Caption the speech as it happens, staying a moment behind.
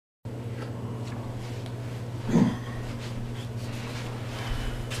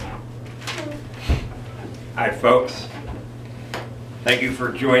Hi folks, thank you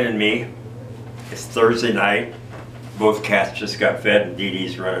for joining me. It's Thursday night. Both cats just got fed and Dee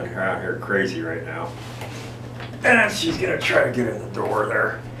Dee's running around here crazy right now. And she's gonna try to get in the door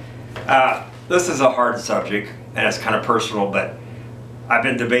there. This is a hard subject and it's kind of personal, but I've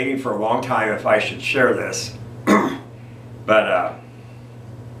been debating for a long time if I should share this. But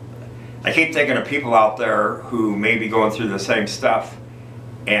I keep thinking of people out there who may be going through the same stuff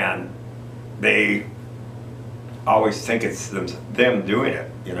and they always think it's them doing it,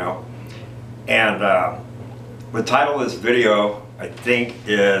 you know. And the title of this video, I think,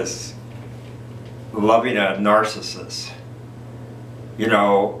 is Loving a Narcissist. You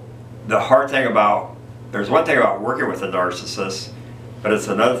know, the hard thing about, there's one thing about working with a narcissist, but it's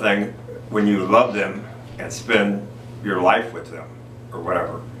another thing when you love them and spend your life with them, or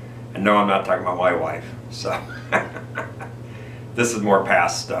whatever. And no, I'm not talking about my wife, so this is more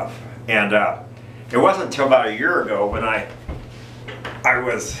past stuff. And it wasn't until about a year ago when I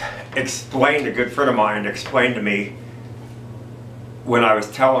was explained, a good friend of mine explained to me, when I was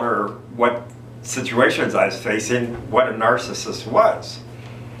telling her what situations I was facing, what a narcissist was.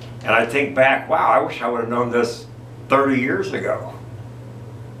 And I think back, wow, I wish I would have known this 30 years ago.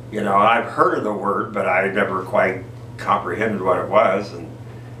 You know, I've heard of the word, but I never quite comprehended what it was.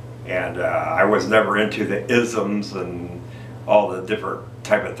 And I was never into the isms and all the different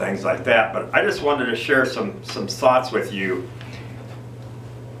type of things like that. But I just wanted to share some thoughts with you.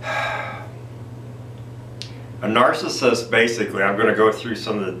 A narcissist, basically, I'm going to go through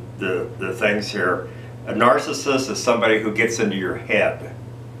some of the things here. A narcissist is somebody who gets into your head.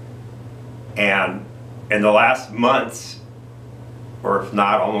 And in the last months, or if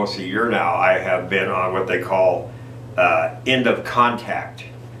not almost a year now, I have been on what they call end of contact.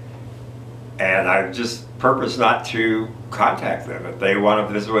 And I've just purposed not to contact them. If they want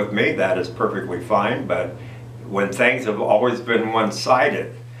to visit with me, that is perfectly fine. But when things have always been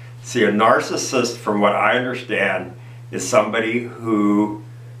one-sided, see, a narcissist, from what I understand, is somebody who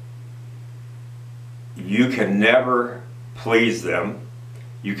you can never please them.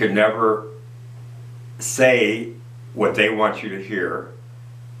 You can never say what they want you to hear.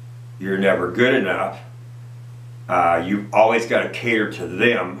 You're never good enough. You've always got to cater to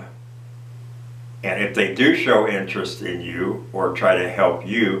them. And if they do show interest in you or try to help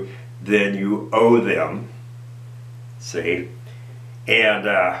you, then you owe them. See? And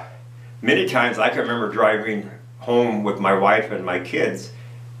many times I can remember driving home with my wife and my kids,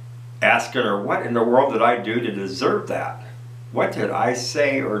 asking her, what in the world did I do to deserve that? What did I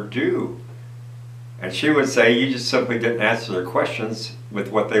say or do? And she would say, you just simply didn't answer their questions with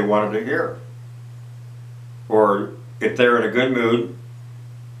what they wanted to hear. Or if they're in a good mood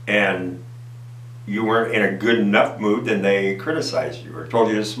and you weren't in a good enough mood, then they criticized you or told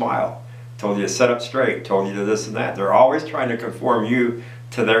you to smile, told you to sit up straight, told you to this and that. They're always trying to conform you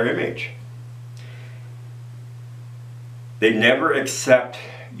to their image. They never accept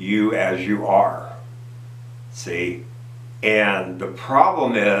you as you are. See? And the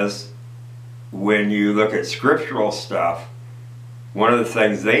problem is, when you look at scriptural stuff, one of the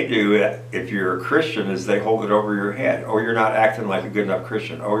things they do, if you're a Christian, is they hold it over your head. Oh, you're not acting like a good enough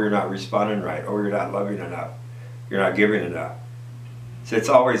Christian. Oh, you're not responding right. Oh, you're not loving enough. You're not giving enough. So it's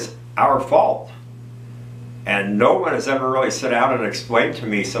always our fault. And no one has ever really sat down and explained to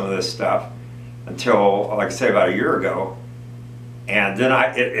me some of this stuff until, like I say, about a year ago. And then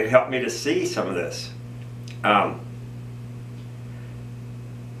it helped me to see some of this.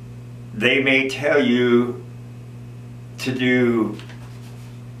 They may tell you to do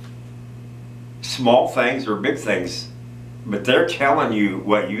small things or big things, but they're telling you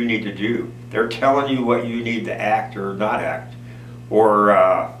what you need to do. They're telling you what you need to act or not act, or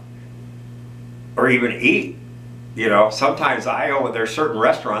even eat. You know, sometimes there's certain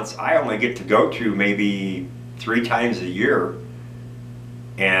restaurants I only get to go to maybe 3 times a year,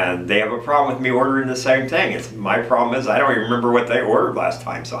 and they have a problem with me ordering the same thing. My problem is I don't even remember what they ordered last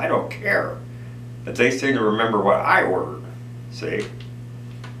time, so I don't care. But they seem to remember what I ordered, see?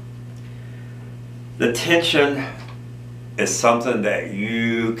 The tension is something that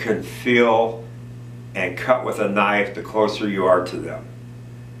you can feel and cut with a knife the closer you are to them.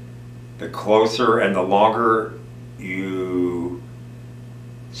 The closer and the longer you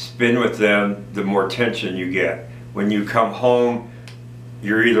spend with them, the more tension you get. When you come home,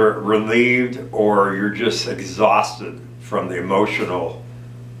 you're either relieved or you're just exhausted from the emotional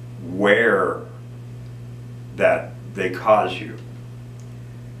wear that they cause you.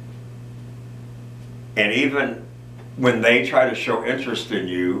 And even when they try to show interest in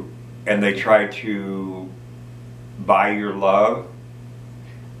you and they try to buy your love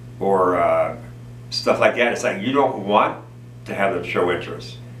or stuff like that. It's like you don't want to have them show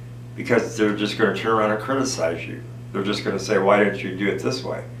interest because they're just going to turn around and criticize you. They're just going to say, why didn't you do it this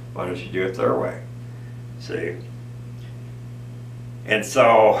way? Why don't you do it their way? See? And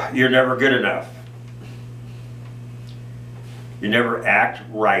so you're never good enough. You never act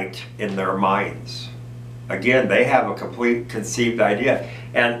right in their minds. Again, they have a complete conceived idea.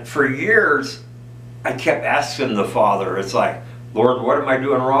 And for years, I kept asking the Father, it's like, Lord, what am I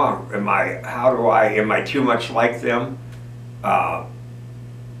doing wrong? Am I too much like them? I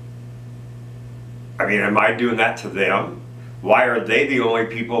mean, am I doing that to them? Why are they the only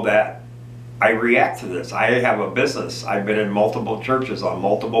people that I react to this? I have a business. I've been in multiple churches, on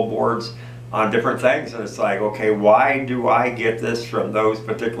multiple boards, on different things. And it's like, okay, why do I get this from those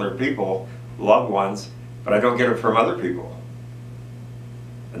particular people, loved ones, but I don't get it from other people?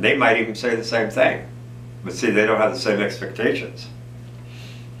 And they might even say the same thing. But see, they don't have the same expectations.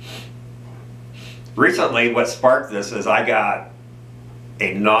 Recently, what sparked this is I got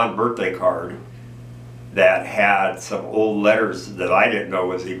a non-birthday card that had some old letters that I didn't know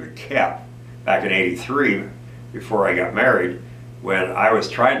was even kept back in '83, before I got married, when I was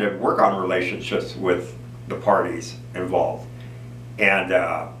trying to work on relationships with the parties involved.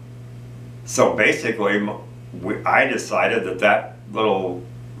 And so basically, I decided that that little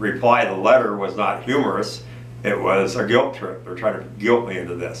reply to the letter was not humorous. It was a guilt trip. They're trying to guilt me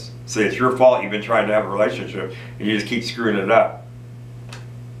into this. See, it's your fault. You've been trying to have a relationship and you just keep screwing it up.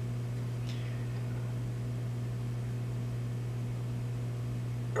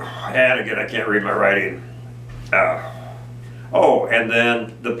 And again, I can't read my writing. Oh, and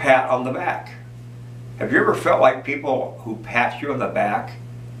then the pat on the back. Have you ever felt like people who pat you on the back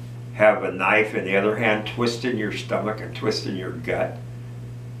have a knife in the other hand twisting your stomach and twisting your gut?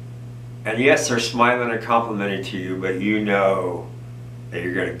 And yes, they're smiling and complimenting to you, but you know that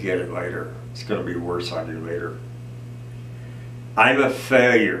you're going to get it later. It's going to be worse on you later. I'm a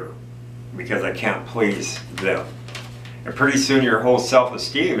failure because I can't please them. And pretty soon your whole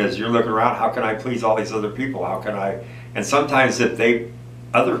self-esteem is you're looking around, how can I please all these other people? How can I? And sometimes if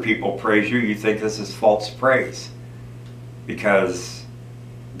other people praise you, you think this is false praise. Because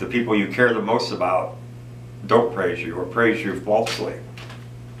the people you care the most about don't praise you or praise you falsely.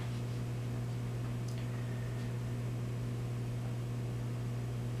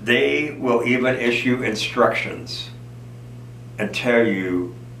 They will even issue instructions and tell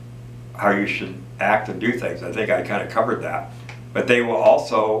you how you should act and do things. I think I kind of covered that. But they will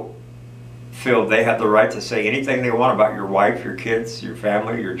also feel they have the right to say anything they want about your wife, your kids, your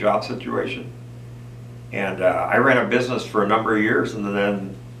family, your job situation. And I ran a business for a number of years, and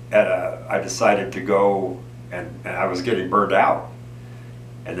then I decided to go, and I was getting burned out.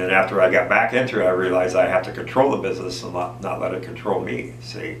 And then after I got back into it, I realized I have to control the business and not let it control me.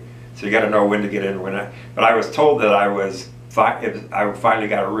 See, so you got to know when to get in. But I was told that I finally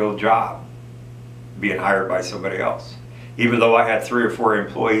got a real job, being hired by somebody else, even though I had 3 or 4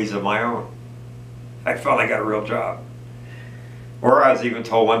 employees of my own. I finally got a real job. Or I was even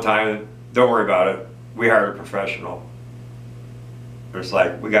told one time, "Don't worry about it. We hired a professional." It's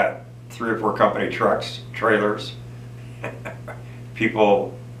like we got 3 or 4 company trucks, trailers.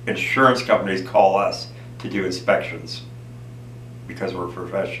 People, insurance companies call us to do inspections because we're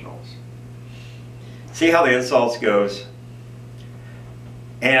professionals. See how the insults goes?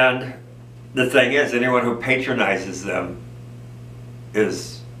 And the thing is, anyone who patronizes them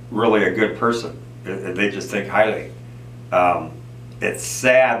is really a good person. They just think highly. It's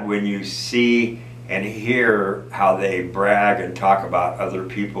sad when you see and hear how they brag and talk about other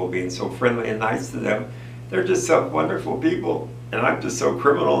people being so friendly and nice to them. They're just so wonderful people, and I'm just so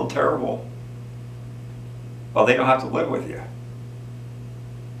criminal and terrible. Well, they don't have to live with you.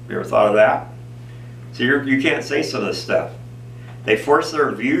 You ever thought of that? So you can't say some of this stuff. They force their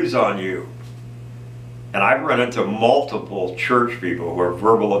views on you. And I've run into multiple church people who are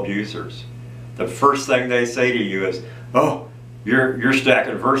verbal abusers. The first thing they say to you is, "Oh, you're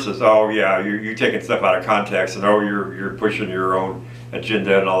stacking verses. Oh yeah, you're taking stuff out of context, and oh, you're pushing your own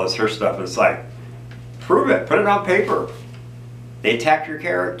agenda and all this her stuff." It's like, prove it. Put it on paper. They attack your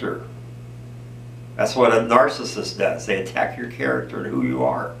character. That's what a narcissist does. They attack your character and who you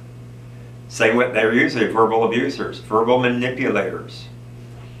are. Same with, they're usually verbal abusers, verbal manipulators.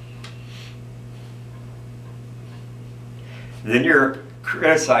 Then you're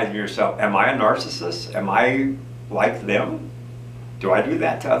criticizing yourself. Am I a narcissist? Am I like them? Do I do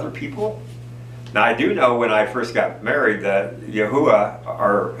that to other people? Now I do know when I first got married that Yahuwah,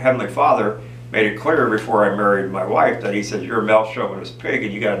 our Heavenly Father, made it clear before I married my wife that he said, "You're a male chauvinist pig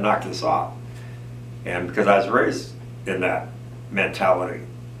and you got to knock this off." And because I was raised in that mentality.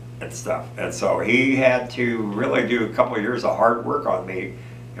 and stuff. And so he had to really do a couple of years of hard work on me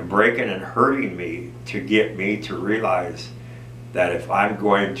and breaking and hurting me to get me to realize that if I'm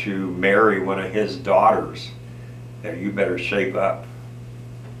going to marry one of his daughters, that you better shape up.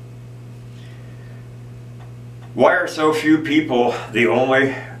 Why are so few people the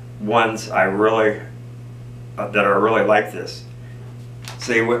only ones I really that are really like this?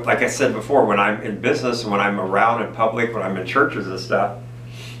 See, like I said before, when I'm in business, when I'm around in public, when I'm in churches and stuff,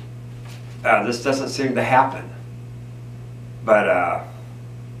 this doesn't seem to happen. But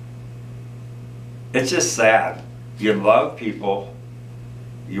it's just sad. You love people,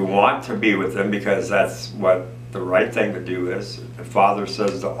 you want to be with them because that's what the right thing to do is. The Father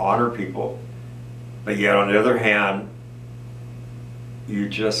says to honor people, but yet on the other hand, you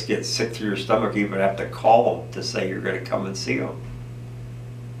just get sick to your stomach, you even have to call them to say you're going to come and see them.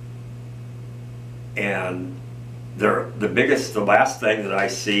 And the last thing that I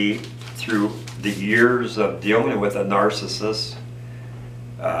see through the years of dealing with a narcissist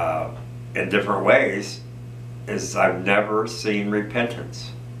in different ways is I've never seen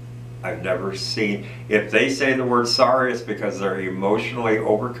repentance. I've never seen, if they say the word sorry, it's because they're emotionally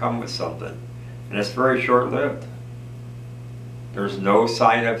overcome with something. And it's very short-lived. There's no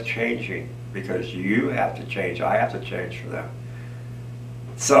sign of changing because you have to change. I have to change for them.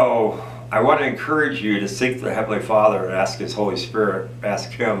 So I want to encourage you to seek the Heavenly Father and ask His Holy Spirit,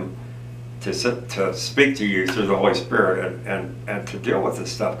 ask Him to speak to you through the Holy Spirit and to deal with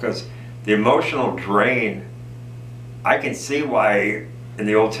this stuff, because the emotional drain, I can see why in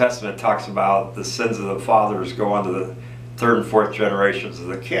the Old Testament it talks about the sins of the fathers go on to the third and fourth generations of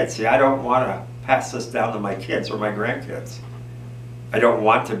the kids. See, I don't want to pass this down to my kids or my grandkids. I don't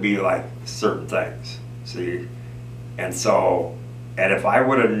want to be like certain things, see? And so, and if I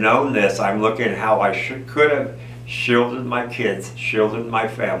would have known this, I'm looking at how I could have shielded my kids, shielded my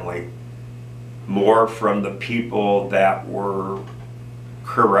family more from the people that were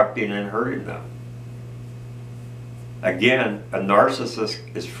corrupting and hurting them. Again, a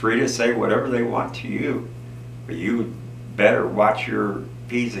narcissist is free to say whatever they want to you, but you better watch your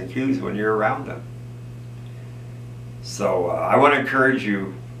P's and Q's when you're around them. So I want to encourage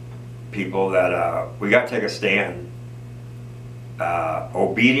you people that we got to take a stand.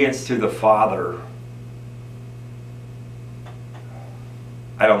 Obedience to the Father.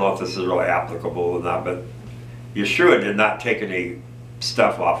 I don't know if this is really applicable or not, but Yeshua did not take any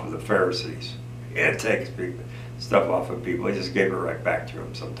stuff off of the Pharisees. He didn't take stuff off of people. He just gave it right back to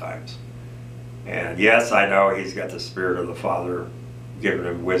them sometimes. And yes, I know he's got the Spirit of the Father giving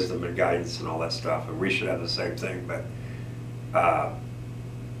him wisdom and guidance and all that stuff, and we should have the same thing, but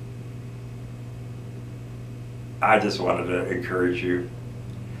I just wanted to encourage you.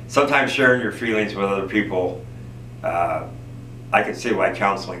 Sometimes sharing your feelings with other people, I can see why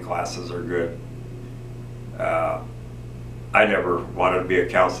counseling classes are good. I never wanted to be a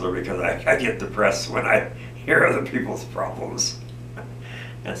counselor because I get depressed when I hear other people's problems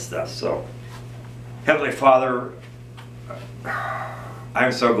and stuff. So, Heavenly Father,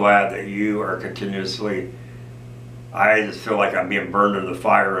 I'm so glad that you are continuously, I just feel like I'm being burned in the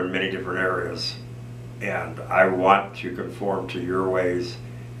fire in many different areas. And I want to conform to your ways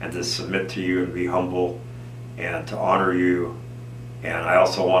and to submit to you and be humble and to honor you. And I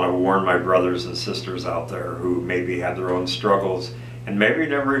also want to warn my brothers and sisters out there who maybe have their own struggles and maybe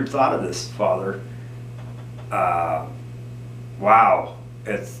never even thought of this, Father. Wow,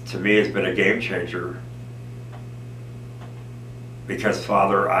 to me it's been a game changer. Because,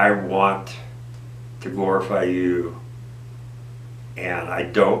 Father, I want to glorify you, and I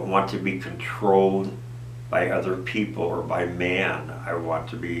don't want to be controlled by other people or by man. I want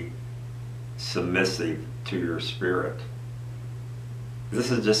to be submissive to your Spirit.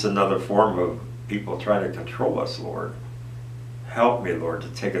 This is just another form of people trying to control us, Lord. Help me, Lord, to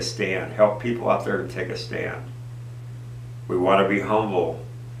take a stand. Help people out there to take a stand. We want to be humble,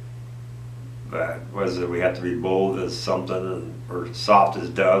 but what is it? We have to be bold as something, or soft as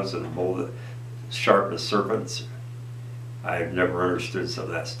doves, and bold, sharp as serpents. I've never understood some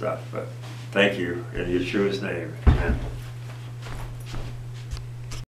of that stuff, but thank you in Yeshua's name. Amen.